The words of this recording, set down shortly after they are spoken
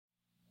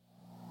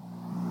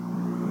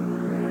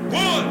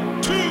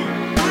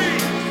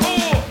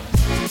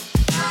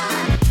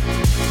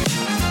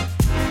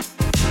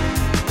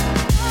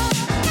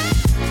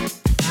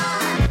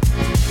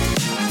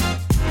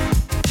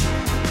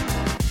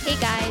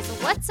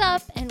What's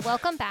up, and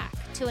welcome back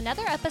to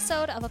another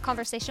episode of A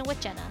Conversation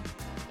with Jenna.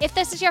 If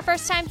this is your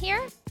first time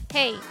here,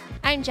 hey,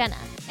 I'm Jenna,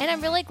 and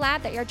I'm really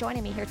glad that you're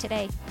joining me here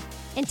today.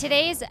 In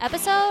today's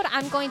episode,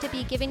 I'm going to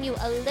be giving you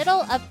a little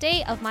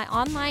update of my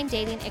online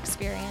dating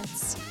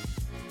experience.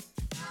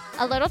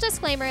 A little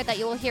disclaimer that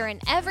you will hear in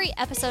every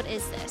episode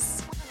is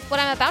this. What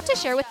I'm about to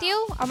share with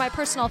you are my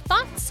personal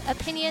thoughts,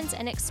 opinions,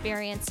 and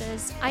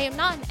experiences. I am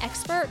not an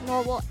expert,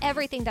 nor will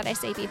everything that I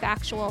say be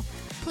factual.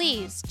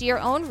 Please do your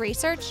own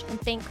research and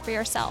think for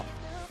yourself.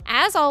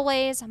 As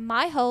always,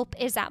 my hope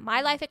is that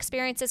my life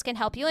experiences can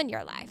help you in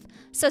your life.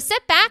 So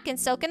sit back and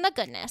soak in the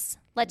goodness.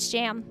 Let's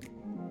jam.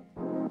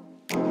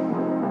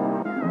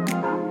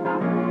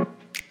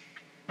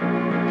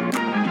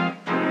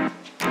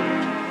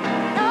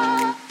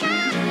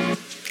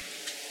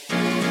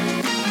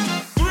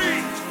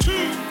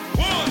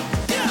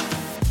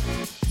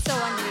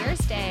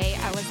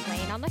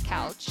 On the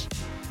couch,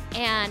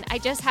 and I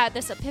just had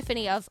this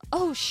epiphany of,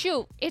 oh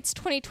shoot, it's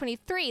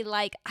 2023,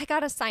 like I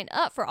gotta sign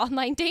up for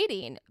online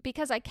dating,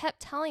 because I kept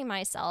telling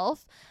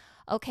myself,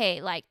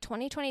 okay, like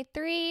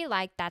 2023,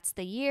 like that's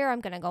the year I'm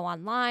gonna go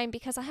online,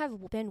 because I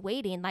have been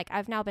waiting, like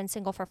I've now been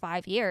single for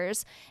 5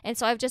 years, and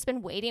so I've just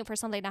been waiting for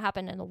something to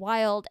happen in the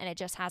wild, and it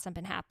just hasn't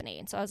been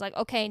happening. So I was like,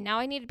 okay, now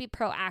I need to be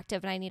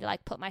proactive, and I need to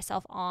like put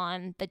myself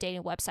on the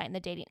dating website and the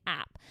dating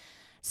app.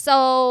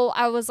 So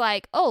I was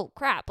like, oh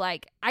crap,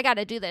 like I got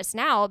to do this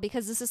now,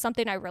 because this is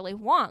something I really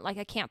want. Like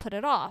I can't put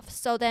it off.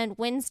 So then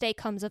Wednesday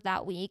comes of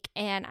that week,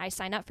 and I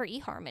sign up for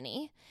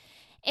eHarmony.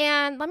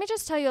 And let me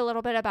just tell you a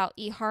little bit about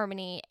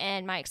eHarmony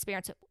and my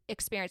experience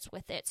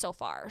with it so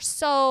far.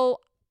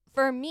 So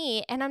for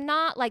me, and I'm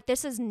not like,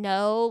 this is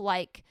no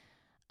like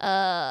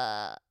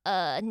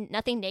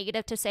nothing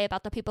negative to say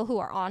about the people who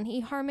are on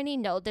eHarmony.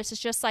 No, this is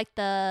just like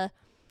the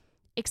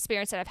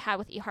experience that I've had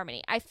with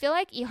eHarmony. I feel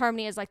like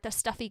eHarmony is like the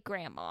stuffy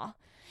grandma.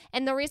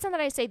 And the reason that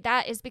I say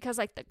that is because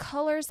like the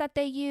colors that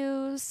they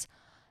use,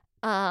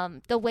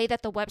 the way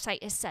that the website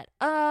is set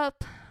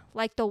up,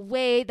 like the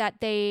way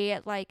that they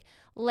like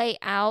lay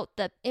out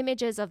the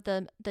images of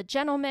the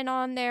gentleman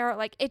on there,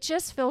 like it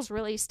just feels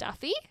really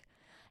stuffy.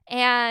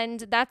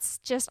 And that's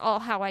just all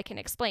how I can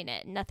explain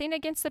it. Nothing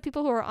against the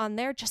people who are on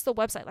there, just the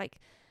website. Like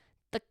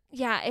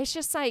it's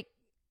just like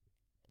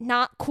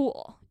not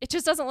cool. It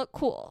just doesn't look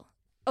cool.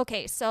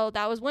 Okay, so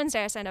that was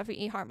Wednesday. I signed up for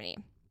eHarmony.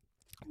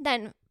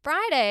 Then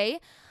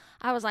Friday,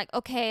 I was like,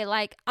 okay,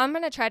 like I'm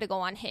going to try to go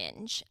on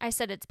Hinge. I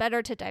said it's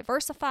better to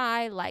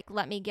diversify. Like,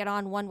 let me get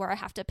on one where I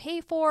have to pay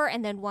for,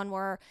 and then one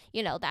where,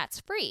 that's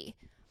free.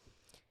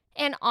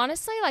 And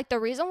honestly, like the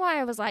reason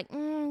why I was like,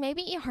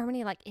 maybe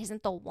eHarmony like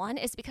isn't the one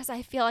is because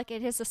I feel like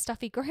it is a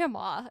stuffy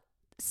grandma.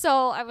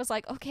 So I was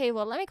like, okay,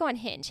 well, let me go on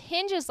Hinge.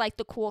 Hinge is like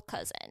the cool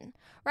cousin,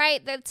 right?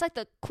 It's like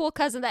the cool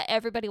cousin that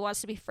everybody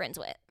wants to be friends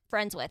with.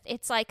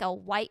 It's like a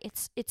white,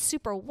 it's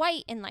super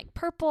white and like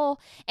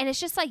purple, and it's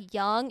just like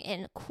young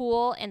and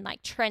cool and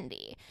like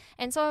trendy.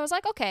 And so I was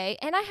like, okay.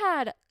 And I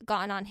had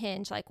gotten on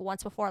Hinge like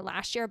once before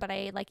last year, but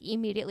I like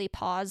immediately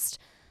paused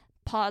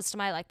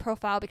my like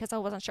profile because I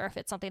wasn't sure if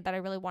it's something that I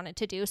really wanted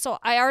to do. So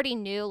I already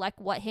knew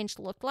like what Hinge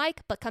looked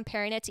like, but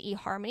comparing it to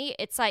eHarmony,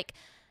 it's like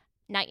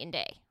night and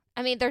day.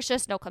 I mean, there's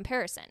just no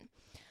comparison.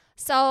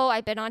 So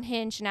I've been on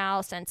Hinge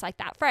now since like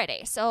that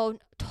Friday. So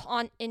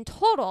in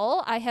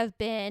total, I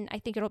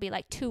think it'll be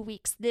like 2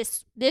 weeks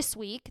this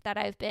week that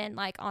I've been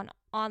like on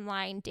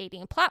online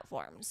dating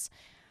platforms.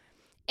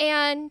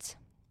 And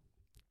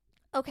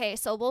okay,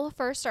 so we'll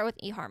first start with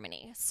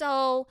eHarmony.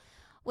 So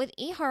with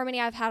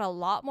eHarmony, I've had a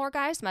lot more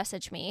guys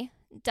message me,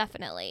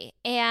 definitely.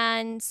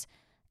 And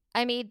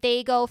I mean,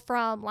 they go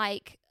from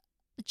like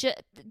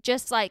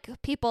just like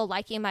people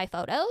liking my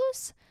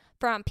photos,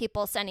 from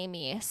people sending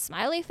me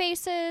smiley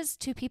faces,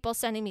 to people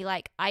sending me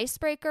like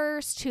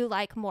icebreakers, to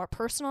like more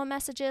personal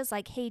messages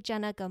like, hey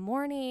Jenna, good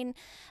morning.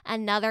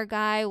 Another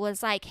guy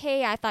was like,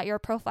 hey, I thought your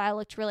profile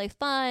looked really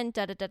fun,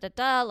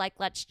 like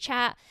let's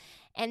chat.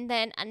 And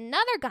then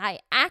another guy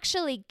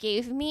actually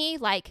gave me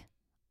like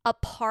a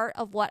part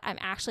of what I'm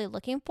actually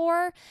looking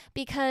for,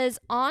 because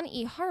on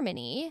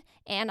eHarmony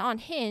and on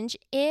Hinge,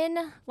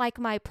 in like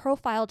my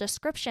profile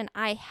description,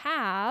 I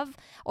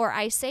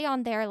say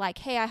on there like,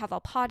 hey, I have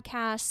a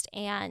podcast,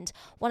 and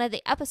one of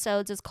the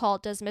episodes is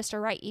called Does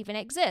Mr. Right Even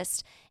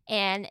Exist?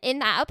 And in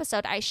that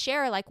episode, I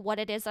share like what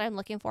it is that I'm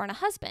looking for in a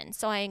husband.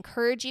 So I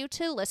encourage you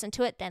to listen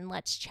to it, then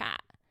let's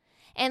chat.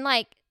 And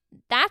like,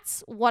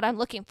 that's what I'm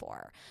looking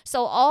for.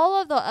 So all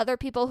of the other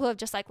people who have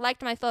just like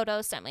liked my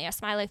photos, sent me a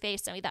smiley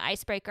face, sent me the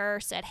icebreaker,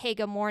 said, hey,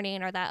 good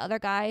morning, or that other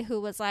guy who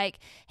was like,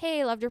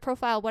 hey, loved your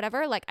profile,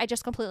 whatever, like I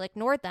just completely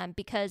ignored them,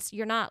 because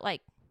you're not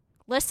like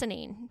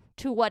listening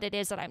to what it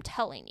is that I'm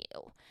telling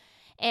you.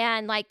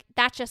 And like,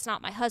 that's just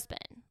not my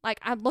husband. Like,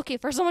 I'm looking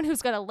for someone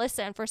who's going to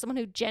listen, for someone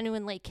who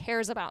genuinely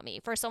cares about me,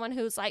 for someone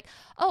who's like,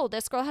 oh,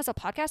 this girl has a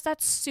podcast.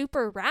 That's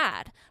super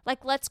rad.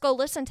 Like, let's go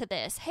listen to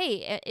this.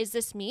 Hey, is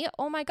this me?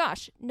 Oh my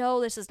gosh. No,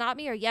 this is not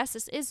me. Or yes,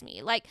 this is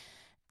me. Like,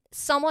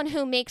 someone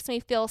who makes me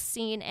feel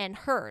seen and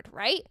heard,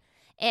 right?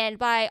 And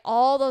by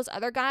all those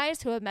other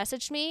guys who have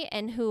messaged me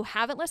and who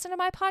haven't listened to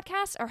my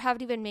podcast or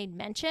haven't even made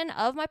mention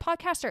of my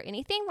podcast or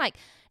anything, like,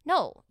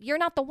 no, you're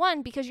not the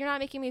one because you're not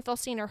making me feel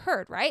seen or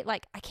heard, right?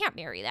 Like, I can't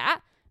marry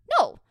that.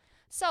 No.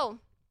 So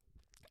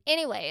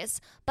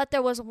anyways, but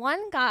there was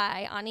one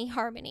guy on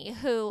eHarmony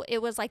who,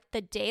 it was like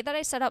the day that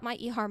I set up my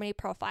eHarmony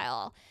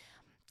profile,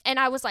 and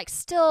I was like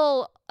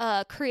still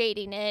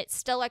creating it,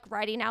 still like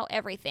writing out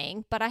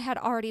everything, but I had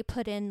already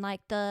put in like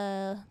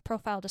the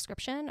profile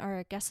description, or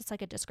I guess it's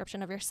like a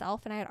description of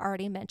yourself, and I had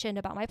already mentioned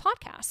about my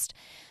podcast.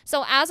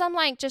 So as I'm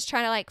like just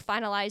trying to like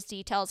finalize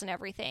details and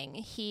everything,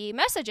 he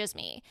messages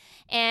me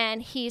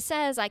and he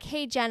says like,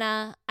 "Hey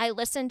Jenna, I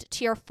listened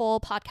to your full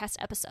podcast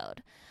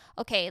episode."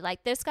 Okay,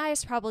 like this guy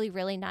is probably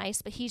really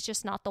nice, but he's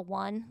just not the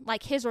one.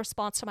 Like his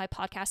response to my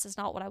podcast is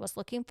not what I was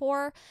looking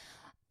for.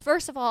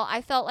 First of all,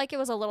 I felt like it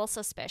was a little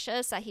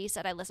suspicious that he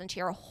said I listened to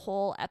your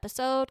whole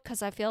episode,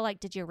 because I feel like,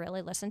 did you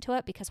really listen to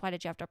it? Because why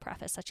did you have to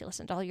preface that you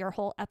listened to your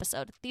whole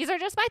episode? These are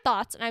just my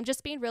thoughts, and I'm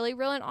just being really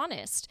real and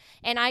honest.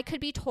 And I could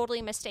be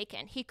totally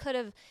mistaken. He could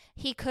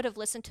have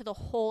listened to the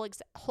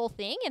whole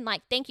thing, and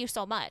like, thank you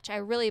so much. I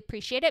really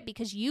appreciate it,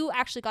 because you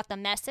actually got the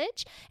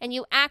message and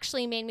you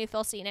actually made me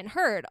feel seen and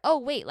heard. Oh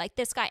wait, like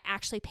this guy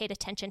actually paid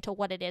attention to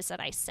what it is that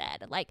I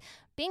said. Like,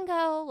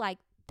 bingo, like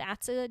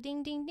that's a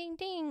ding ding ding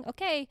ding.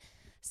 Okay.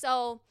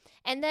 So,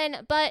 and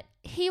then, but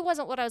he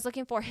wasn't what I was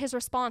looking for. His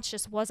response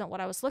just wasn't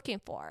what I was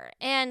looking for.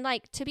 And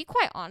like, to be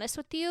quite honest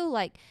with you,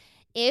 like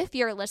if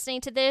you're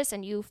listening to this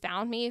and you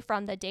found me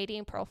from the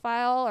dating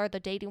profile or the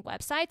dating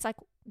websites, like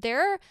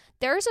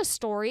there's a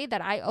story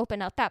that I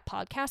open up that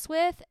podcast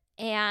with,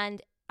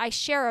 and I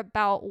share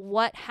about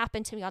what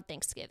happened to me on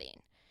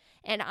Thanksgiving.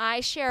 And I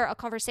share a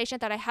conversation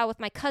that I had with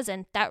my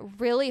cousin that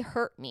really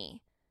hurt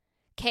me.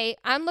 Okay.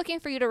 I'm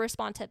looking for you to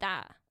respond to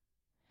that.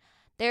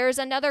 There's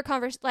another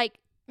conversation, like,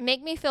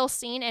 make me feel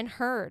seen and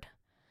heard.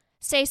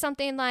 Say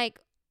something like,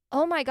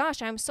 "Oh my gosh,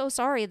 I'm so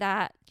sorry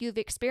that you've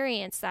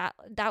experienced that.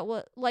 That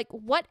was like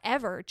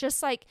whatever.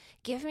 Just like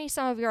give me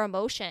some of your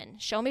emotion.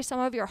 Show me some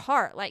of your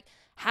heart. Like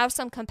have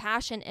some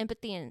compassion,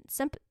 empathy, and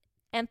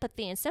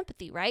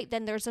sympathy, right?"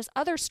 Then there's this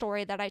other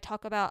story that I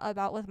talk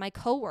about with my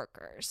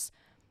coworkers,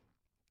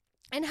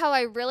 and how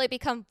I really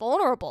become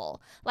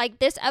vulnerable. Like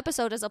this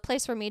episode is a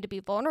place for me to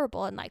be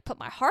vulnerable and like put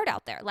my heart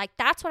out there. Like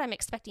that's what I'm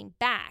expecting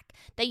back,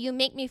 that you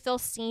make me feel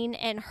seen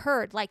and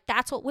heard. Like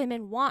that's what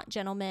women want,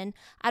 gentlemen.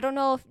 I don't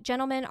know if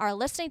gentlemen are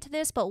listening to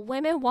this, but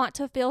women want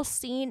to feel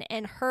seen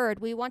and heard.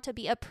 We want to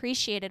be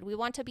appreciated. We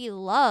want to be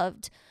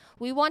loved.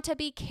 We want to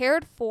be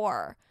cared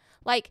for.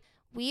 Like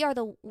we are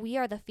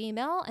the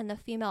female, and the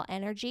female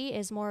energy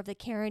is more of the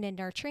caring and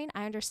nurturing.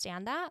 I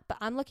understand that, but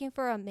I'm looking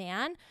for a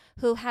man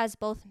who has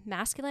both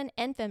masculine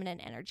and feminine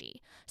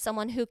energy.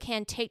 Someone who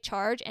can take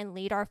charge and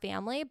lead our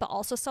family, but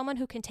also someone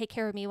who can take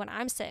care of me when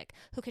I'm sick,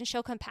 who can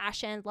show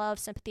compassion, love,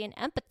 sympathy, and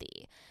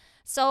empathy.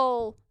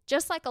 So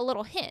just like a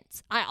little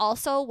hint, I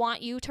also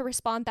want you to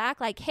respond back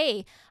like,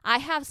 "Hey, I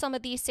have some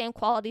of these same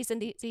qualities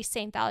and these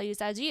same values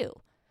as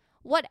you."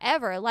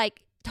 Whatever,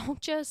 like don't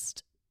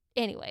just,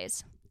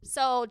 anyways.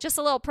 So just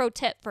a little pro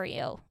tip for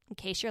you in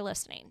case you're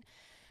listening.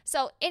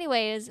 So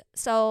anyways,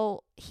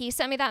 so he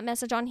sent me that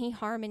message on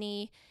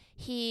eHarmony.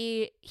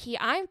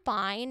 I'm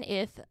fine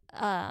if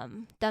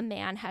the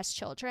man has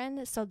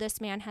children. So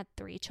this man had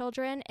 3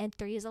 children, and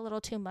 3 is a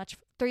little too much.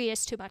 3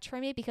 is too much for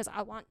me because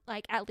I want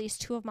like at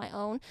least 2 of my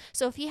own.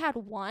 So if he had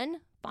 1,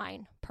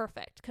 fine,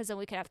 perfect. Because then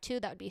we could have 2,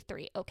 that would be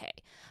 3. Okay.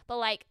 But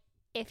like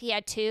if he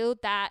had 2,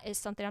 that is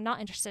something I'm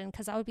not interested in,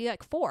 because that would be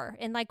like 4.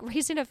 And like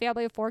raising a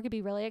family of 4 could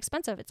be really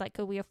expensive. It's like,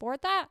 could we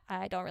afford that?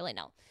 I don't really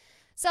know.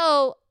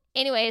 So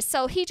anyways,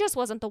 so he just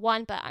wasn't the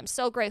one, but I'm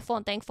so grateful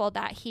and thankful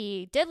that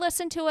he did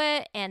listen to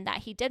it and that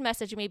he did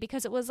message me,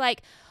 because it was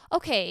like,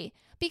 okay,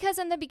 because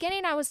in the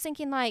beginning I was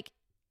thinking like,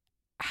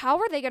 how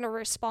are they going to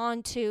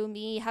respond to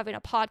me having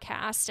a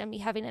podcast and me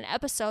having an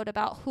episode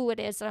about who it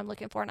is that I'm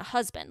looking for in a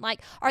husband?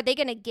 Like, are they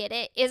going to get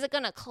it? Is it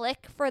going to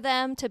click for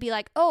them to be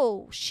like,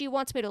 "Oh, she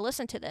wants me to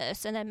listen to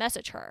this," and then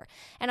message her?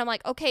 And I'm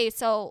like, okay,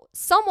 so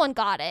someone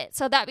got it.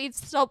 So that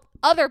means so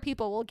other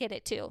people will get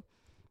it too.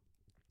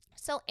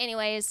 So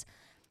anyways,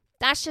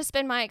 that's just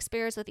been my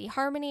experience with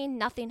eHarmony.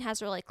 Nothing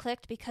has really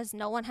clicked because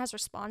no one has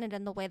responded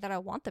in the way that I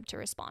want them to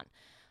respond.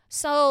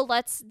 So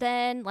let's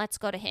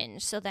go to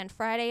Hinge. So then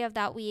Friday of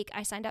that week,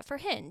 I signed up for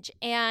Hinge.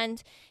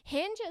 And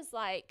Hinge is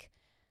like,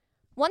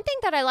 one thing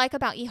that I like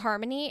about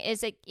eHarmony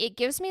is it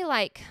gives me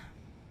like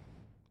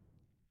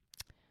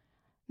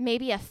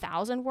maybe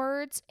 1,000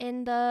 words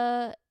in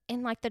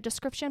like the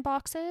description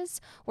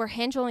boxes, where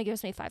Hinge only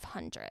gives me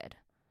 500,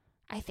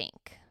 I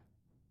think.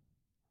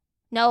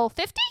 No,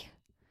 50?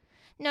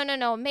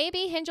 No.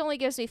 Maybe Hinge only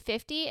gives me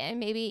 50 and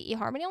maybe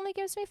eHarmony only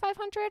gives me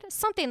 500.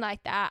 Something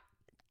like that.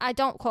 I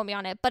don't quote me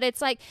on it, but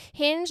it's like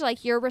Hinge,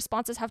 like your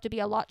responses have to be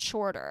a lot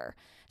shorter.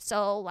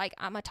 So like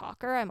I'm a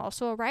talker, I'm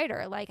also a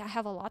writer. Like I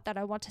have a lot that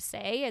I want to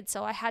say, and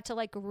so I had to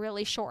like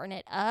really shorten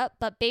it up.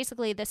 But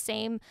basically the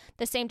same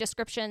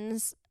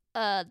descriptions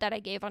that I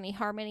gave on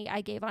eHarmony,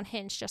 I gave on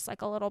Hinge, just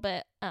like a little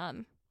bit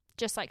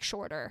just like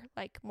shorter,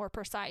 like more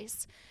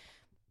precise.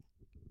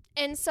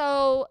 And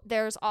so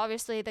there's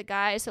obviously the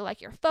guys who like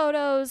your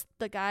photos,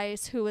 the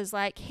guys who is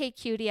like, hey,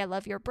 cutie, I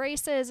love your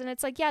braces. And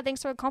it's like, yeah,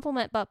 thanks for the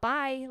compliment, but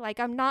bye. Like,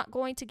 I'm not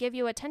going to give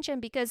you attention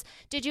because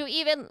did you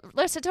even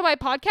listen to my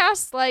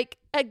podcast? Like,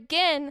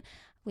 again,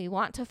 we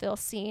want to feel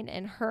seen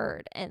and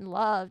heard and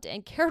loved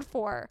and cared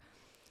for.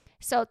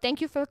 So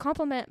thank you for the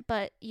compliment,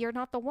 but you're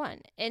not the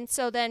one. And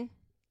so then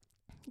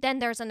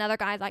there's another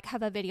guy, like,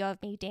 have a video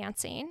of me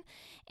dancing,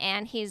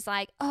 and he's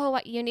like, oh,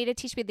 you need to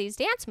teach me these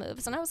dance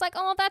moves. And I was like,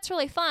 oh, that's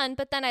really fun.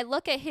 But then I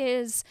look at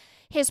his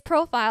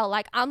profile,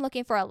 like, I'm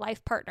looking for a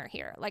life partner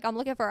here. Like, I'm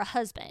looking for a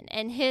husband,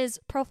 and his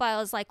profile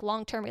is like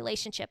long-term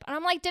relationship. And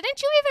I'm like,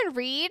 didn't you even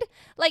read?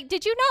 Like,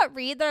 did you not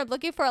read that I'm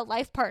looking for a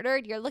life partner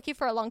and you're looking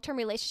for a long-term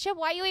relationship?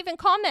 Why you even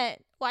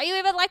comment? Why you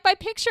even like my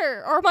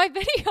picture or my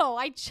video?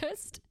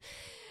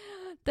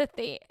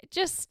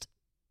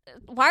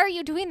 Why are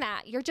you doing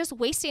that? You're just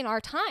wasting our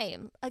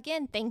time.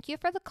 Again, thank you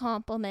for the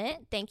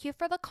compliment. Thank you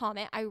for the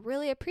comment. I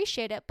really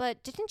appreciate it.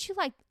 But didn't you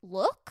like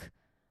look?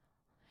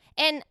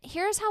 And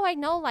here's how I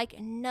know, like,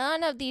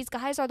 none of these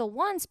guys are the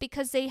ones,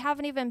 because they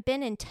haven't even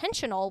been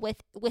intentional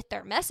with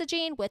their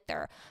messaging, with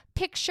their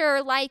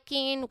picture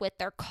liking, with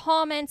their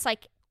comments.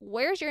 Like,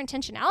 where's your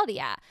intentionality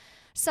at?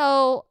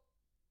 So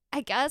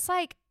I guess,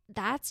 like,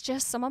 that's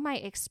just some of my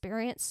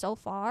experience so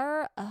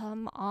far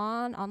on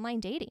online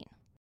dating.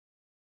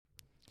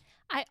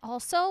 I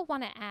also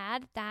want to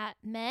add that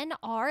men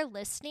are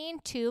listening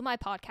to my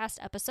podcast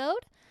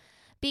episode,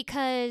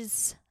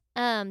 because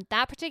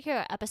that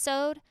particular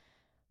episode,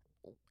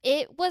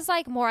 it was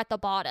like more at the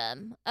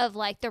bottom of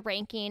like the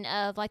ranking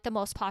of like the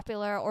most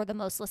popular or the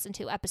most listened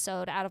to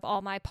episode out of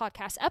all my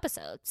podcast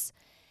episodes.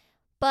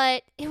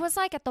 But it was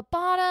like at the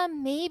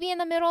bottom, maybe in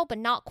the middle, but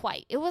not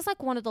quite. It was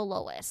like one of the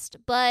lowest.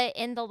 But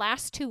in the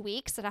last 2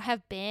 weeks that I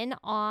have been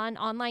on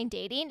online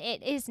dating,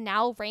 it is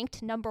now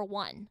ranked number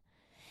 1.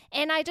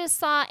 And I just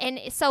saw,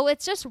 and so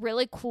it's just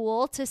really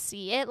cool to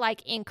see it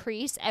like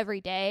increase every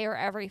day or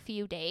every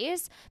few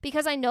days,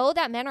 because I know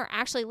that men are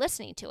actually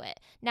listening to it.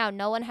 Now,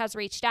 no one has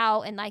reached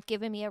out and like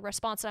given me a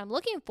response that I'm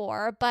looking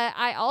for, but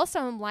I also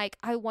am like,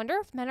 I wonder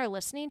if men are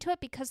listening to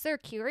it because they're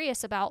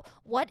curious about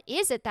what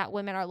is it that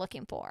women are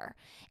looking for.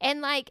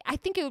 And like, I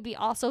think it would be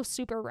also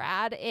super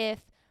rad if,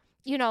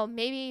 you know,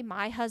 maybe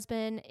my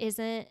husband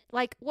isn't,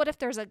 like, what if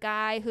there's a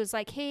guy who's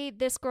like, hey,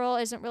 this girl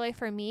isn't really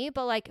for me,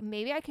 but like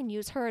maybe I can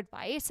use her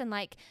advice and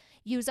like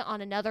use it on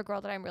another girl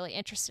that I'm really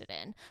interested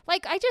in.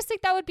 Like, I just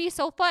think that would be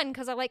so fun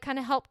because I like kind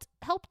of helped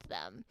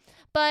them.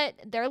 But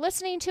they're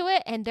listening to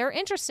it and they're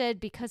interested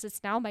because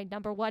it's now my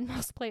number 1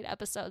 most played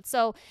episode.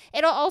 So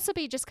it'll also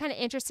be just kind of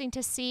interesting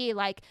to see,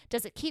 like,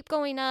 does it keep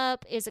going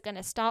up? Is it going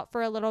to stop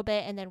for a little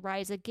bit and then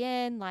rise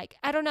again? Like,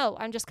 I don't know.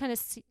 I'm just kind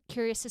of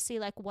curious to see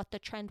like what the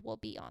trend will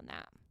be on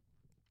that.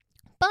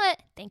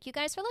 But thank you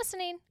guys for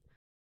listening.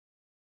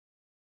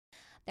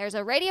 There's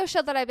a radio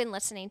show that I've been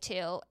listening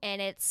to,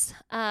 and it's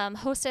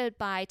hosted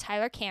by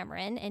Tyler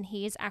Cameron, and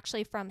he's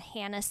actually from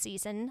Hannah's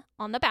season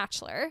on The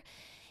Bachelor.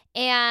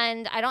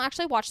 And I don't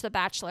actually watch The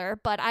Bachelor,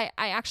 but I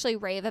actually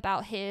rave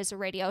about his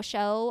radio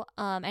show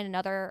in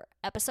another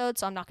episode,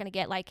 so I'm not going to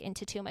get like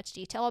into too much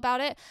detail about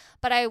it.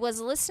 But I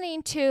was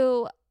listening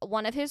to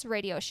one of his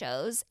radio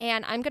shows,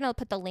 and I'm going to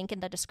put the link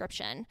in the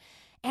description.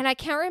 And I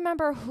can't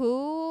remember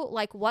who,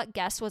 like what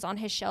guest was on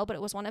his show, but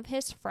it was one of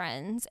his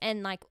friends,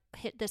 and like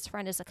this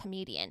friend is a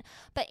comedian.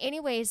 But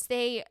anyways,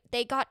 they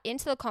got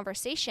into the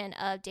conversation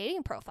of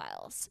dating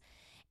profiles,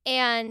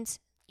 and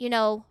you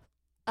know,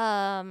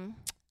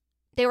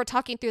 they were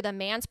talking through the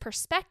man's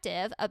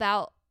perspective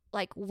about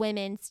like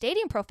women's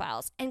dating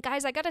profiles. And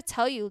guys, I got to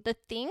tell you, the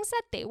things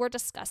that they were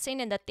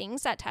discussing and the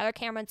things that Tyler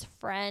Cameron's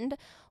friend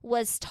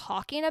was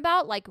talking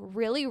about like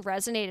really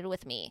resonated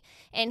with me.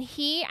 And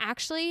he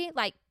actually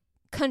like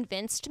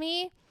convinced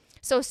me.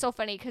 So it's so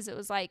funny because it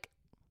was like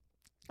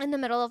in the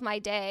middle of my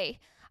day,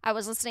 I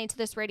was listening to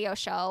this radio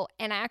show,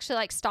 and I actually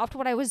like stopped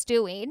what I was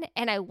doing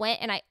and I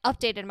went and I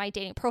updated my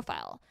dating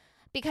profile,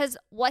 because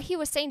what he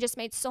was saying just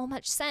made so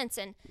much sense.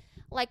 And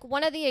like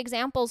one of the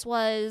examples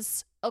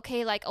was,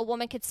 okay, like a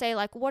woman could say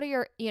like, what are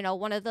your, you know,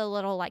 one of the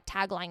little like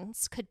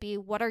taglines could be,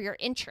 what are your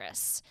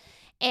interests?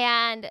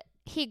 And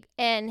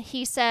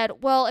he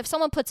said, well, if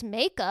someone puts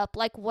makeup,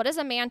 like what is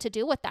a man to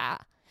do with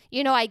that?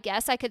 You know, I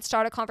guess I could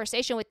start a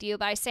conversation with you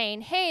by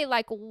saying, hey,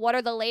 like, what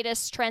are the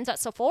latest trends at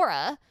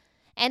Sephora?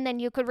 And then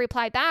you could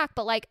reply back,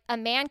 but like a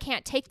man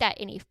can't take that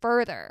any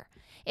further.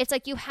 It's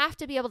like you have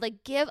to be able to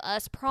give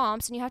us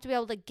prompts, and you have to be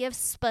able to give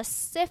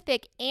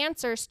specific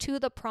answers to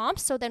the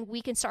prompts so then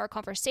we can start a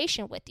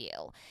conversation with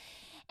you.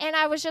 And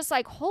I was just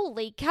like,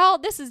 holy cow,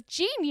 this is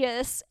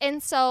genius.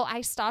 And so I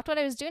stopped what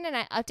I was doing and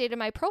I updated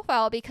my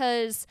profile,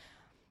 because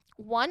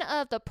one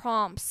of the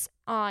prompts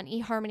on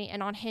eHarmony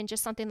and on Hinge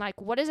is something like,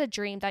 what is a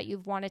dream that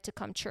you've wanted to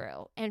come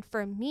true? And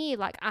for me,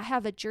 like, I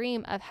have a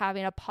dream of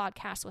having a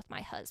podcast with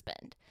my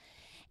husband.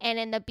 And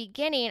in the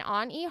beginning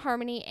on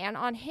eHarmony and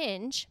on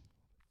Hinge,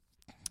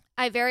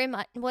 I very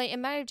much, well, it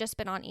might have just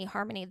been on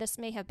eHarmony. This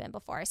may have been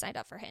before I signed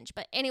up for Hinge.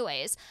 But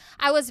anyways,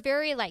 I was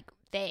very like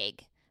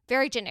vague,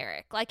 very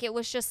generic. Like, it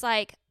was just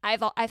like,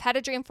 I've had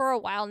a dream for a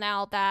while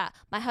now that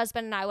my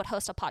husband and I would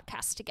host a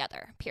podcast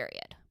together,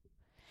 period.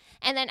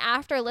 And then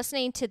after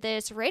listening to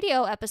this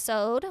radio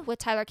episode with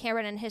Tyler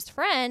Cameron and his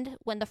friend,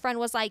 when the friend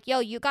was like, yo,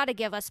 you got to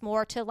give us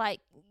more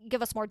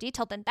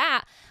detail than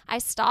that, I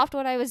stopped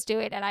what I was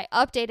doing and I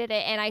updated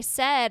it. And I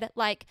said,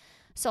 like,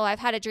 so I've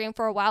had a dream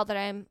for a while that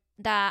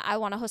I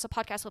want to host a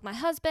podcast with my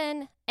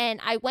husband. And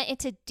I went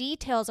into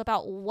details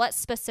about what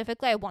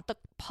specifically I want the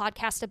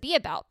podcast to be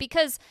about,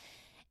 because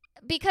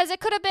it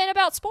could have been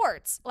about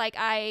sports. Like,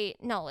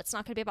 no, it's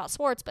not going to be about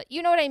sports, but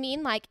you know what I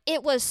mean? Like,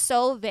 it was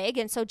so vague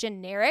and so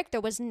generic.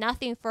 There was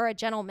nothing for a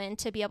gentleman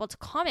to be able to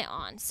comment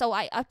on. So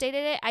I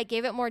updated it. I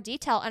gave it more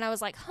detail, and I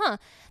was like,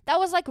 that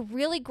was like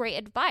really great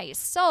advice.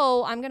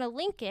 So I'm going to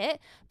link it,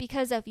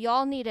 because if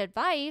y'all need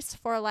advice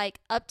for like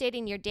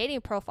updating your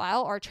dating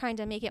profile or trying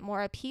to make it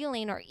more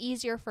appealing or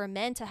easier for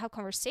men to have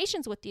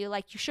conversations with you,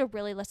 like, you should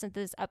really listen to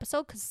this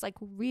episode, because it's like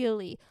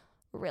really,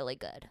 really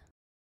good.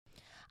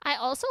 I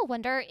also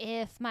wonder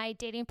if my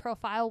dating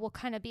profile will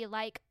kind of be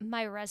like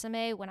my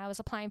resume when I was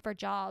applying for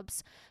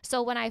jobs.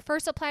 So when I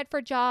first applied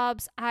for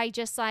jobs, I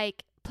just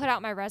like put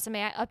out my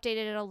resume. I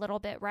updated it a little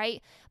bit,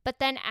 right? But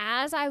then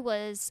as I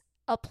was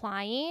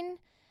applying,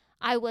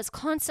 I was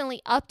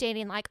constantly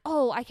updating, like,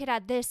 oh, I could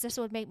add this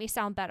would make me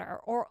sound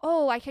better. Or,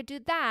 oh, I could do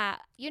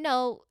that. You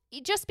know,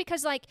 just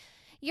because like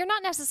you're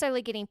not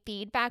necessarily getting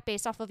feedback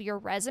based off of your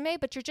resume,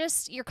 but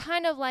you're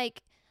kind of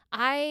like,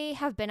 I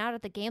have been out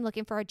of the game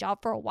looking for a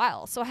job for a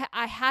while. So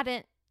I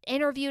hadn't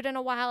interviewed in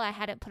a while. I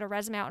hadn't put a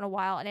resume out in a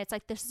while. And it's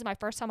like, this is my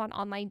first time on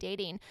online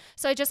dating.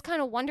 So I just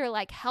kind of wonder,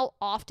 like, how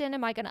often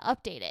am I going to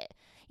update it?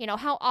 You know,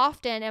 how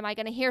often am I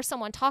going to hear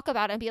someone talk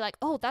about it and be like,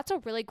 oh, that's a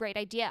really great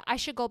idea. I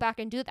should go back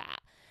and do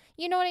that.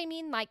 You know what I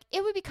mean? Like,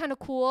 it would be kind of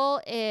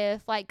cool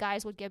if like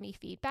guys would give me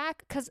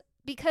feedback,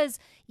 because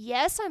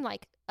yes, I'm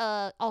like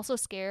also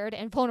scared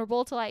and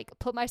vulnerable to like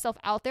put myself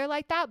out there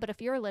like that. But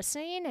if you're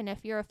listening and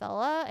if you're a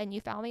fella and you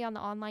found me on the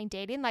online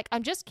dating, like,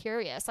 I'm just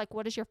curious, like,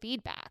 what is your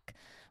feedback?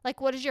 Like,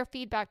 what is your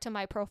feedback to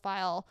my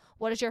profile?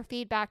 What is your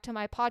feedback to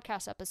my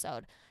podcast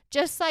episode?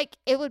 Just like,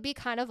 it would be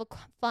kind of a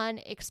fun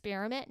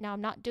experiment. Now,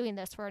 I'm not doing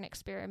this for an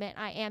experiment.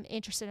 I am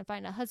interested in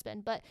finding a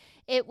husband, but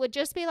it would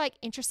just be like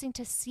interesting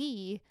to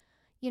see,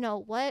 you know,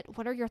 what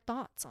are your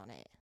thoughts on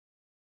it?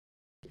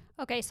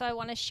 Okay, so I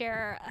want to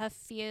share a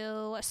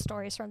few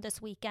stories from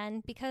this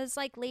weekend, because,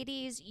 like,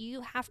 ladies, you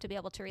have to be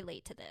able to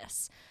relate to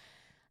this.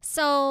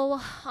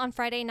 So on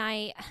Friday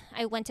night,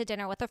 I went to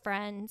dinner with a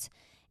friend,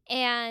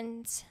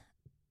 and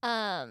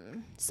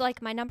so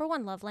like my number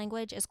one love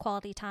language is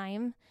quality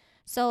time.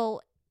 So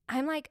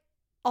I'm like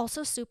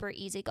also super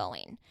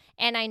easygoing,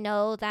 and I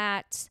know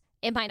that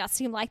it might not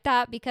seem like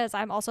that because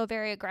I'm also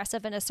very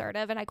aggressive and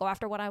assertive and I go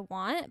after what I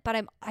want,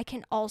 but I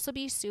can also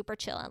be super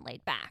chill and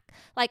laid back.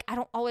 Like, I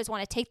don't always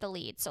want to take the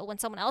lead. So when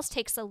someone else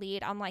takes the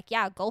lead, I'm like,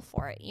 yeah, go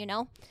for it, you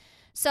know?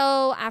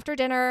 So after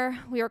dinner,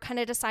 we were kind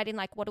of deciding,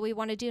 like, what do we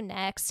want to do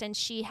next? And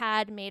she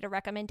had made a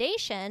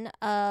recommendation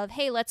of,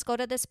 hey, let's go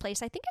to this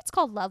place. I think it's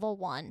called Level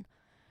 1.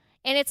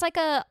 And it's like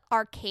a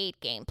arcade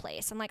game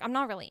place. I'm like, I'm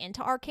not really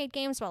into arcade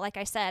games, but like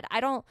I said,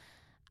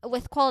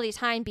 with quality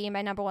time being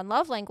my number one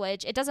love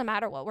language, it doesn't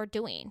matter what we're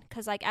doing.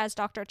 Because, like, as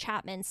Dr.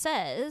 Chapman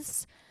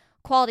says,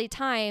 quality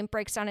time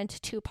breaks down into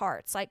two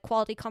parts, like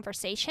quality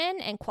conversation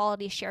and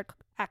quality shared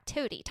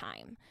activity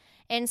time.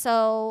 And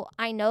so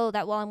I know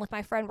that while I'm with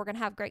my friend, we're going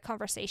to have great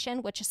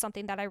conversation, which is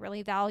something that I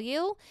really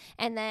value.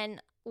 And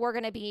then we're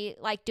going to be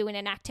like doing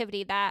an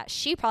activity that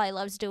she probably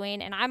loves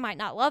doing and I might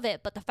not love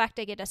it, but the fact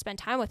I get to spend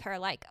time with her,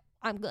 like,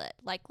 I'm good.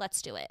 Like, let's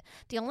do it.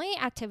 The only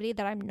activity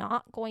that I'm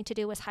not going to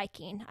do is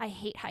hiking. I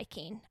hate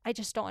hiking. I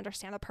just don't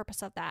understand the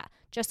purpose of that.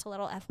 Just a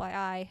little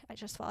FYI. I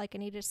just felt like I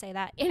needed to say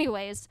that.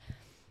 Anyways,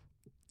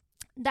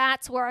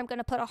 that's where I'm going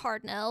to put a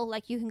hard no.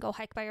 Like, you can go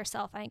hike by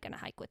yourself. I ain't going to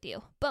hike with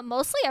you. But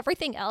mostly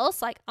everything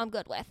else, like, I'm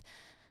good with.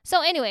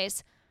 So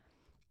anyways,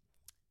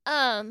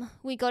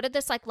 we go to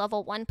this like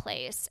Level 1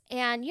 place,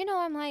 and, you know,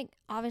 I'm like,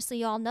 obviously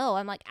y'all know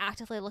I'm like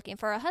actively looking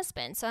for a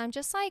husband. So I'm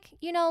just like,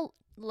 you know,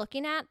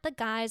 looking at the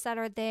guys that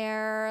are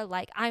there.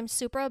 Like, I'm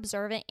super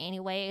observant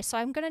anyway, so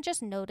I'm gonna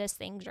just notice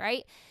things,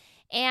 right?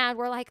 And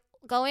we're like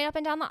going up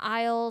and down the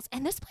aisles,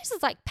 and this place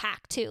is like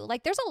packed too.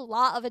 Like, there's a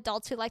lot of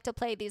adults who like to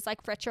play these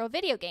like retro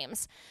video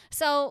games.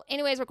 So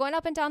anyways, we're going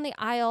up and down the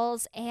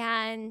aisles,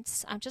 and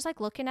I'm just like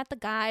looking at the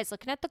guys,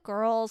 looking at the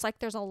girls. Like,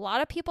 there's a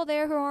lot of people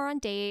there who are on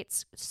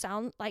dates,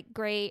 sound like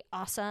great,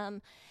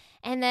 awesome.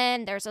 And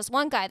then there's this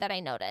one guy that I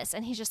notice,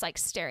 and he's just like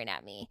staring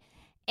at me.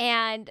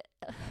 And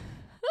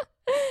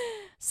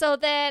so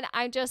then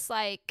I'm just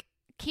like,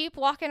 keep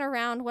walking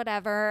around,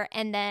 whatever.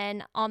 And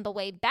then on the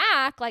way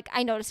back, like,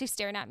 I notice he's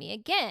staring at me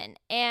again.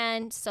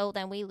 And so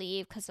then we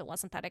leave because it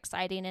wasn't that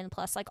exciting. And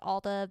plus, like,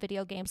 all the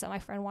video games that my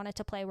friend wanted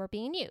to play were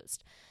being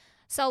used.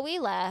 So we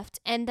left.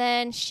 And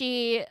then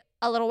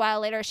a little while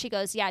later, she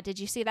goes, yeah, did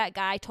you see that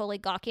guy totally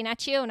gawking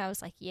at you? And I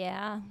was like,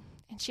 yeah.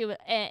 And she was,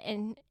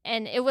 and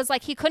it was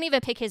like he couldn't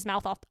even pick his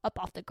mouth up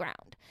off the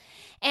ground.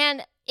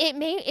 And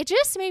it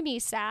just made me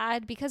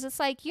sad because it's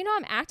like, you know,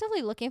 I'm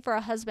actively looking for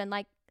a husband.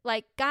 Like,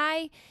 Like,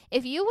 guy,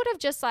 if you would have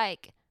just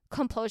like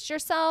composed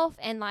yourself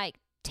and like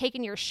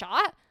taken your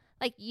shot,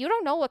 like, you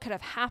don't know what could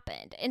have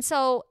happened. And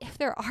so if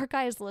there are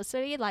guys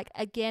listening, like,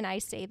 again, I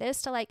say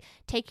this to like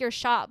take your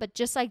shot, but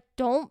just like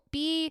don't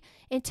be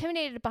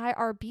intimidated by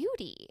our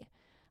beauty.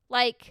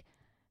 Like,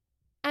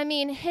 I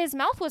mean, his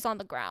mouth was on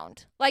the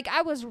ground. Like,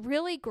 I was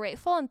really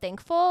grateful and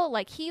thankful.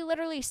 Like, he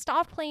literally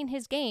stopped playing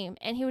his game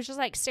and he was just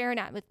like staring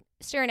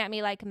at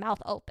me like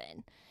mouth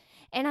open.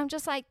 And I'm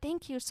just like,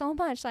 thank you so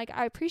much. Like,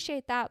 I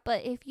appreciate that.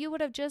 But if you would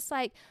have just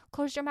like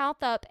closed your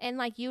mouth up and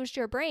like used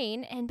your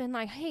brain and been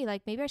like, hey,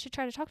 like maybe I should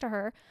try to talk to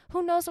her,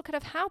 who knows what could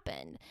have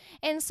happened.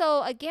 And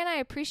so again, I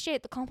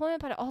appreciate the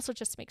compliment, but it also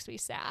just makes me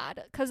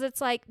sad because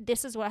it's like,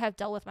 this is what I have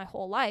dealt with my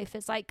whole life.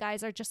 It's like,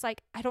 guys are just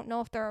like, I don't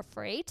know if they're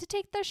afraid to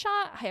take the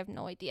shot. I have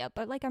no idea,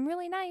 but like, I'm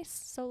really nice.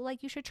 So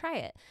like, you should try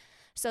it.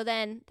 So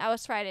then that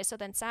was Friday. So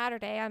then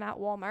Saturday, I'm at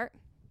Walmart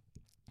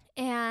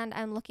and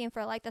I'm looking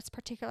for like this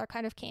particular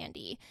kind of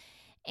candy.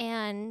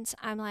 And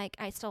I'm like,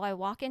 I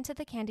walk into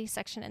the candy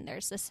section and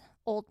there's this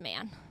old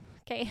man.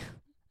 Okay.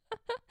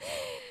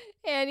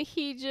 And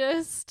he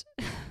just,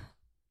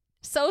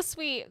 so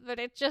sweet, but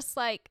it's just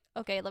like,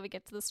 okay, let me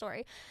get to the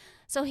story.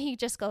 So he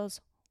just goes,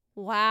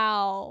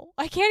 wow.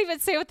 I can't even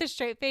say it with a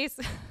straight face.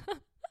 But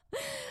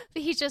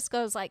he just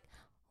goes like,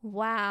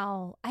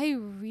 wow, I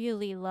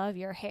really love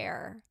your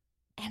hair.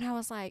 And I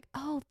was like,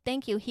 oh,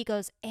 thank you. He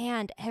goes,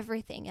 and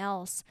everything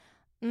else.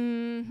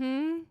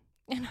 Mm-hmm.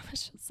 And I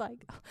was just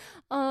like,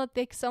 oh,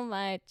 thanks so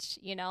much,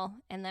 you know.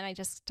 And then I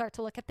just start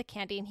to look at the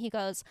candy and he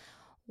goes,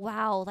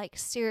 wow, like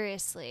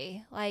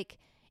seriously, like,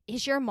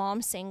 is your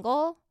mom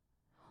single?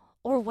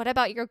 Or what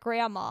about your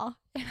grandma?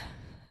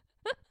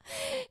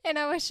 And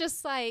I was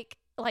just like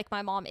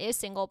my mom is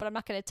single, but I'm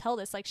not going to tell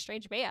this like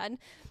strange man.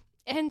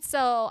 And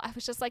so I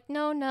was just like,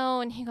 no.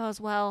 And he goes,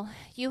 well,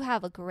 you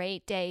have a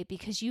great day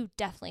because you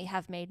definitely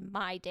have made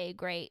my day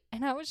great.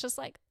 And I was just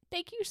like,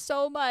 thank you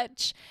so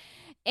much.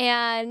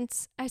 And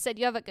I said,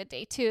 you have a good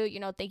day too.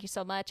 You know, thank you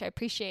so much. I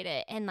appreciate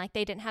it. And like,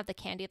 they didn't have the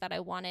candy that I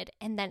wanted.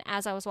 And then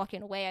as I was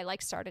walking away, I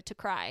like started to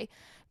cry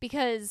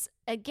because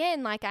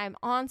again, like I'm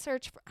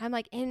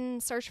like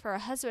in search for a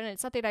husband and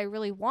it's something I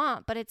really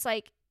want, but it's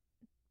like,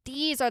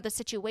 these are the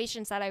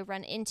situations that I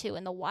run into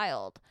in the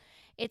wild.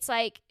 It's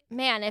like,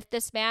 man, if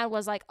this man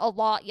was like a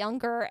lot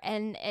younger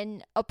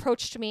and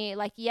approached me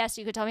like, yes,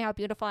 you could tell me how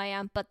beautiful I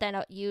am, but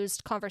then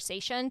used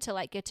conversation to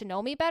like get to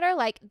know me better,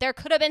 like there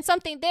could have been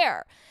something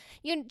there.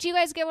 Do you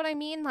guys get what I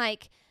mean?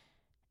 Like,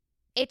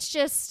 it's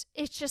just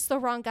the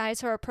wrong guys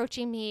who are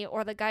approaching me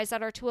or the guys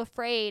that are too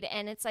afraid.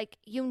 And it's like,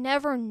 you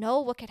never know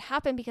what could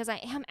happen because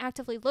I am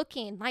actively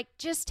looking. Like,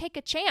 just take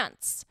a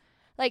chance,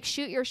 like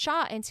shoot your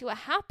shot and see what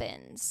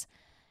happens.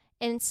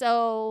 And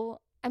so,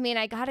 I mean,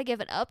 I got to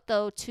give it up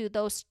though to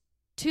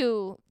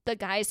the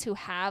guys who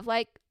have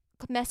like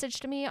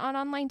messaged me on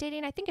online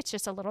dating. I think it's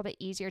just a little bit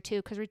easier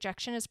too because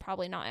rejection is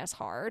probably not as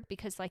hard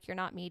because like you're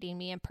not meeting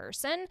me in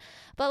person.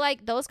 But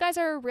like those guys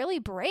are really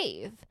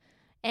brave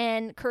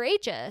and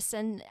courageous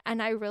and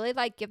I really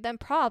like give them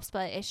props,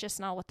 but it's just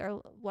not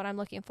what I'm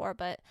looking for.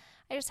 But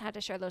I just had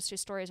to share those two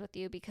stories with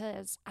you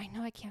because I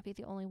know I can't be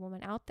the only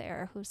woman out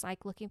there who's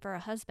like looking for a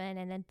husband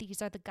and then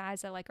these are the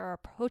guys that like are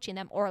approaching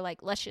them or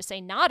like let's just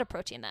say not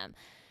approaching them.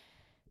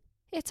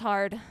 It's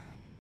hard.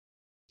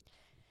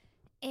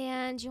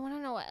 And you want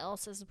to know what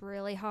else is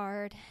really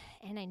hard?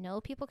 And I know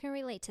people can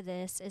relate to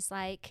this is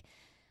like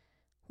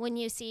when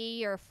you see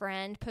your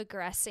friend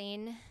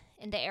progressing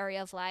in the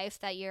area of life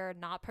that you're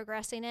not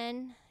progressing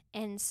in.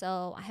 And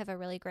so I have a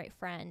really great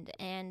friend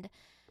and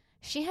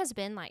she has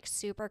been like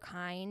super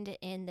kind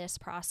in this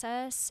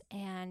process.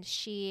 And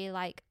she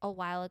like a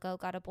while ago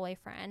got a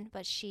boyfriend,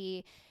 but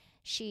she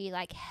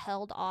like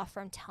held off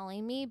from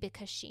telling me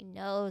because she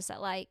knows that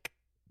like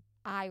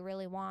I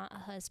really want a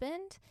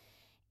husband.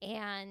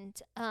 And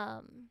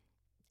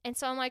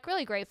so I'm like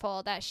really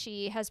grateful that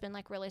she has been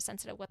like really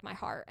sensitive with my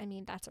heart. I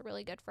mean, that's a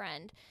really good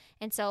friend.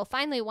 And so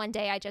finally one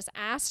day I just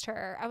asked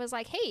her, I was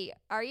like, hey,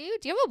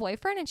 do you have a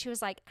boyfriend? And she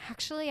was like,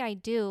 actually I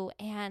do.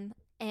 And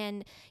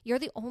you're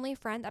the only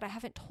friend that I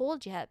haven't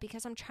told yet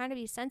because I'm trying to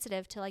be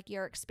sensitive to like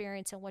your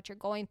experience and what you're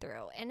going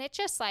through. And it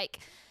just like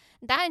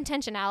that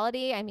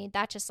intentionality, I mean,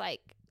 that just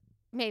like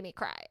made me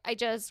cry. I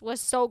just was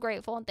so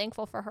grateful and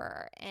thankful for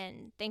her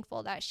and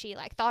thankful that she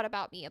like thought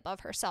about me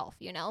above herself,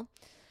 you know,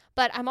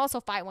 but I'm also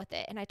fine with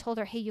it. And I told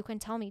her, hey, you can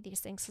tell me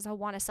these things because I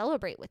want to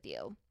celebrate with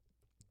you.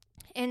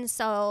 And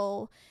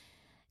so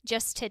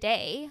just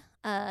today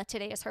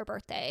is her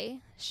birthday.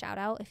 Shout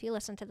out if you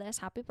listen to this,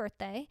 happy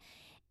birthday.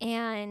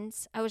 And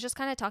I was just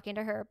kind of talking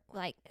to her,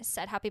 like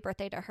said happy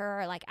birthday to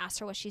her, like asked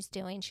her what she's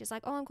doing. She's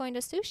like, oh, I'm going to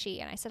sushi.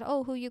 And I said,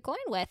 oh, who are you going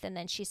with? And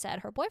then she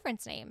said her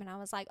boyfriend's name. And I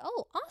was like,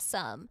 oh,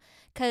 awesome.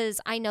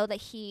 Because I know that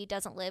he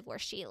doesn't live where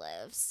she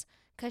lives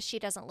because she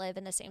doesn't live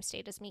in the same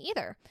state as me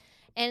either.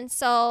 And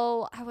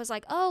so I was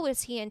like, oh,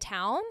 is he in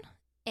town?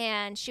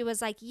 And she was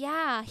like,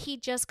 yeah, he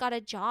just got a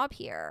job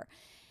here.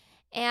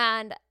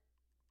 And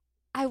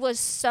I was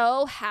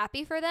so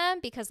happy for them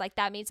because like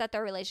that means that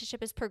their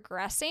relationship is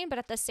progressing, but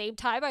at the same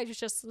time I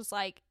just was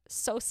like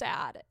so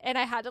sad, and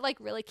I had to like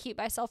really keep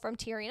myself from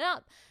tearing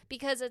up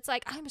because it's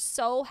like I'm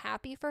so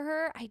happy for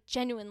her. I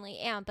genuinely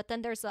am, but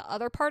then there's the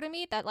other part of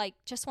me that like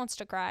just wants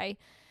to cry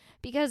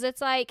because it's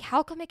like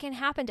how come it can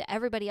happen to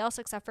everybody else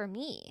except for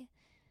me?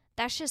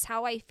 That's just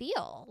how I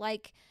feel.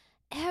 Like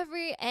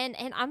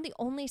and I'm the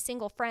only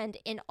single friend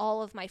in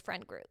all of my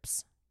friend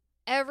groups.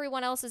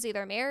 Everyone else is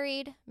either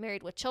married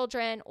with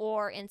children,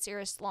 or in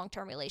serious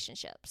long-term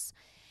relationships.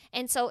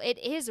 And so it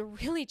is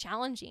really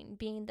challenging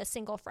being the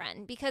single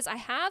friend because I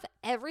have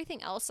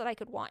everything else that I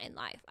could want in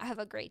life. I have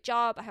a great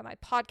job. I have my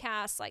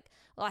podcast.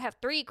 I have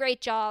 3 great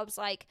jobs.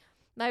 Like,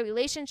 my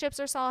relationships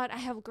are solid. I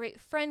have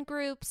great friend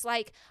groups.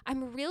 Like,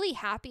 I'm really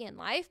happy in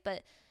life,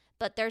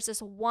 but there's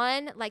this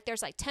one, like,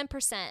 there's like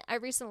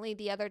 10%.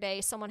 The other day,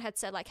 someone had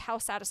said, like, how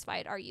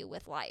satisfied are you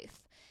with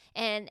life?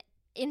 And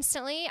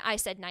instantly I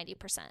said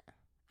 90%.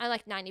 I'm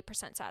like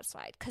 90%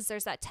 satisfied because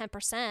there's that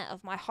 10%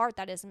 of my heart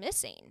that is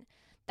missing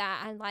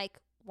that I'm like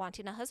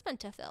wanting a husband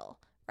to fill,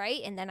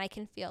 right? And then I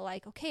can feel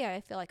like, okay,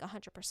 I feel like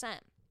 100%.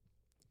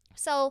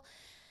 So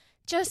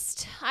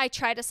I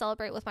try to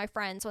celebrate with my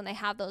friends when they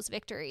have those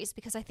victories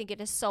because I think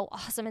it is so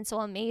awesome and so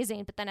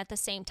amazing. But then at the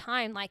same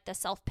time, like the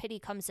self-pity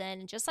comes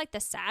in and just like the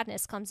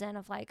sadness comes in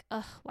of like,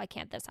 ugh, why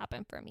can't this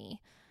happen for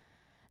me?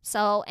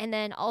 So, and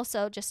then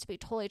also just to be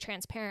totally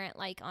transparent,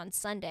 like on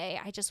Sunday,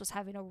 I just was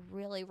having a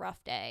really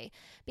rough day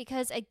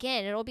because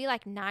again, it'll be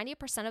like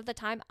 90% of the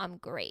time I'm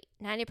great.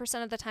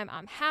 90% of the time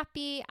I'm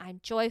happy, I'm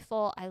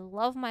joyful, I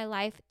love my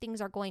life,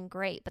 things are going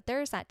great. But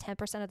there's that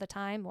 10% of the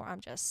time where I'm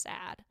just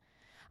sad.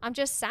 I'm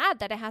just sad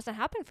that it hasn't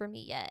happened for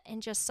me yet.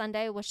 And just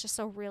Sunday was just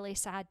a really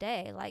sad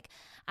day. Like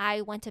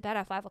I went to bed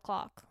at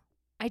 5:00.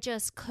 I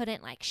just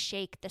couldn't like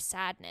shake the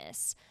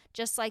sadness,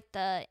 just like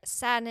the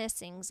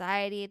sadness,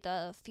 anxiety,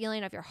 the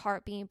feeling of your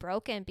heart being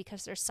broken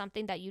because there's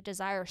something that you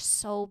desire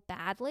so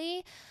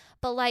badly,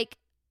 but like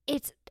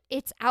it's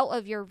out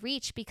of your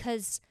reach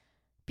because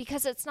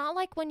it's not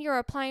like when you're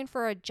applying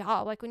for a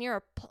job. Like when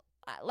you're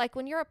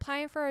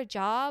applying for a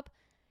job,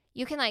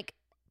 you can like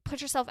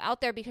put yourself out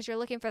there because you're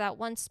looking for that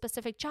one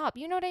specific job.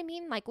 You know what I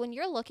mean? Like when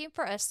you're looking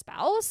for a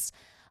spouse,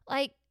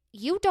 like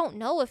you don't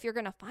know if you're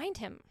going to find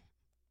him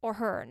or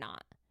her or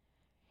not.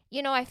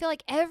 You know, I feel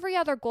like every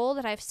other goal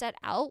that I've set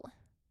out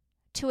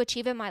to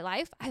achieve in my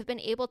life, I've been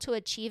able to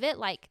achieve it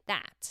like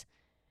that.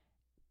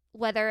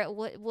 Whether it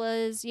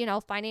was, you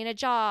know, finding a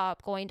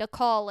job, going to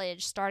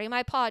college, starting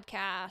my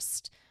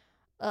podcast,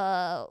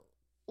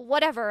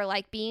 whatever,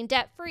 like being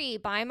debt free,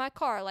 buying my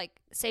car,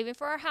 like saving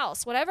for our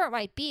house, whatever it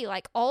might be,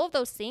 like all of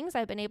those things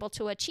I've been able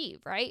to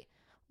achieve, right?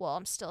 Well,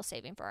 I'm still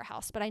saving for our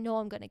house, but I know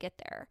I'm going to get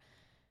there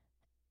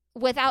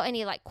without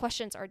any like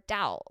questions or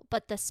doubt.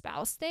 But the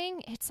spouse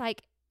thing, it's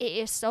like, it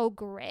is so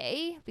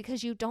gray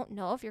because you don't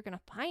know if you're going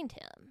to find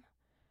him.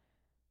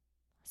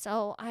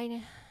 So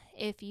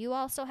if you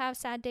also have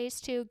sad days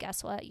too,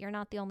 guess what? You're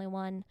not the only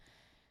one.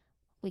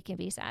 We can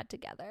be sad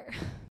together.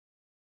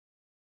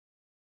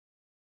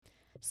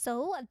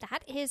 So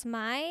that is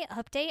my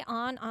update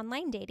on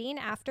online dating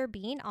after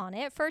being on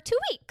it for 2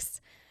 weeks.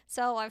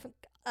 So I'm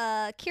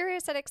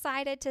curious and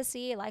excited to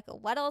see like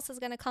what else is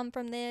going to come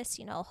from this.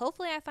 You know,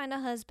 hopefully I find a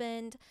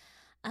husband,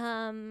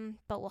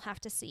 but we'll have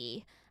to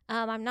see.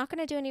 I'm not going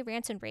to do any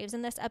rants and raves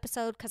in this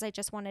episode because I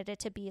just wanted it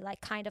to be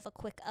like kind of a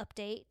quick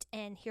update.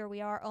 And here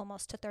we are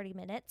almost to 30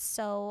 minutes.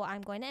 So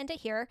I'm going to end it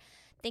here.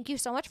 Thank you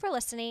so much for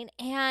listening.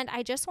 And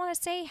I just want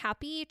to say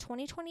happy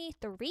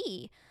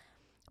 2023.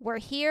 We're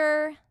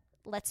here.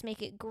 Let's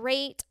make it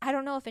great. I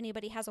don't know if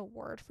anybody has a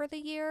word for the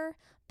year,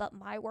 but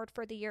my word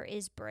for the year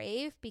is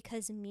brave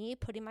because me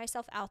putting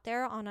myself out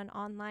there on an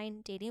online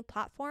dating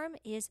platform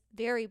is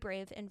very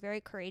brave and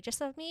very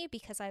courageous of me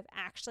because I've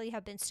actually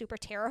have been super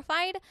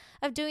terrified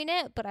of doing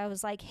it. But I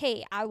was like,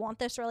 hey, I want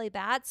this really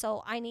bad,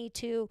 so I need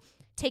to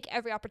take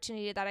every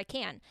opportunity that I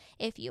can.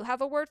 If you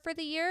have a word for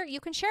the year, you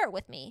can share it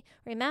with me.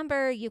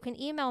 Remember, you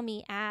can email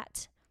me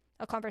at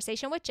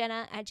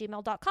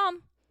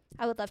aconversationwithjenna@gmail.com.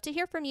 I would love to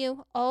hear from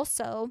you.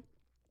 Also,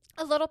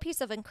 a little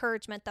piece of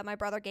encouragement that my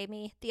brother gave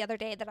me the other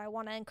day that I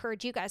want to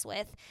encourage you guys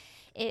with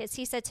is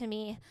he said to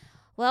me,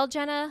 well,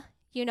 Jenna,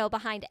 you know,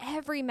 behind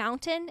every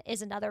mountain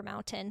is another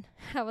mountain.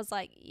 I was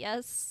like,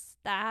 yes,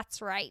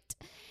 that's right.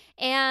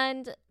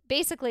 And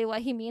basically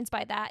what he means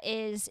by that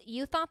is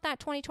you thought that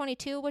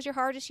 2022 was your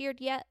hardest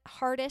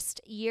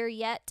year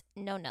yet.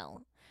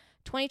 No.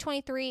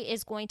 2023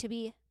 is going to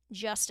be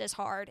just as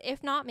hard,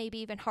 if not maybe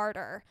even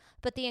harder.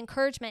 But the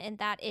encouragement in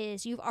that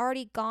is you've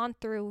already gone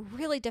through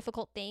really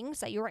difficult things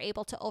that you were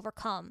able to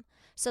overcome.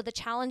 So the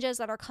challenges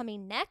that are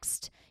coming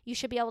next, you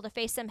should be able to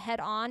face them head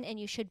on, and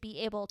you should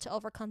be able to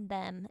overcome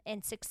them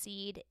and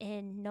succeed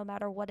in no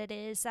matter what it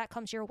is that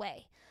comes your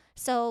way.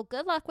 So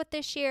good luck with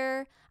this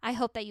year. I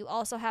hope that you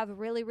also have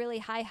really, really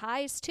high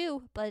highs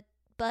too, but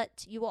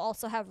you will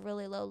also have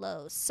really low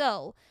lows.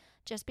 So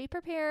just be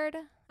prepared.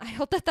 I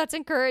hope that that's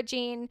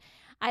encouraging.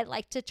 I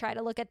like to try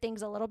to look at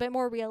things a little bit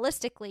more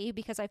realistically,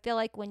 because I feel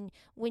like when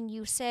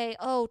you say,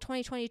 oh,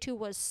 2022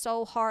 was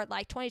so hard,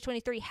 like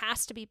 2023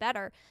 has to be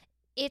better,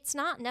 it's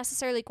not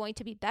necessarily going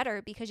to be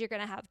better, because you're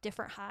going to have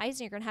different highs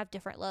and you're going to have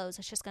different lows.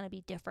 It's just going to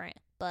be different,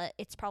 but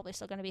it's probably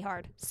still going to be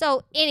hard.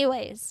 So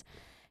anyways,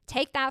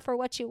 take that for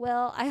what you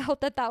will. I hope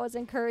that was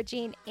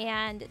encouraging.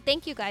 And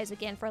thank you guys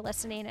again for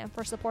listening and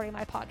for supporting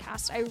my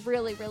podcast. I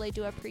really, really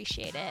do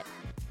appreciate it.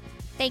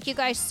 Thank you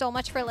guys so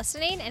much for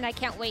listening, and I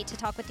can't wait to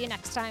talk with you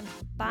next time.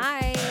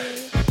 Bye.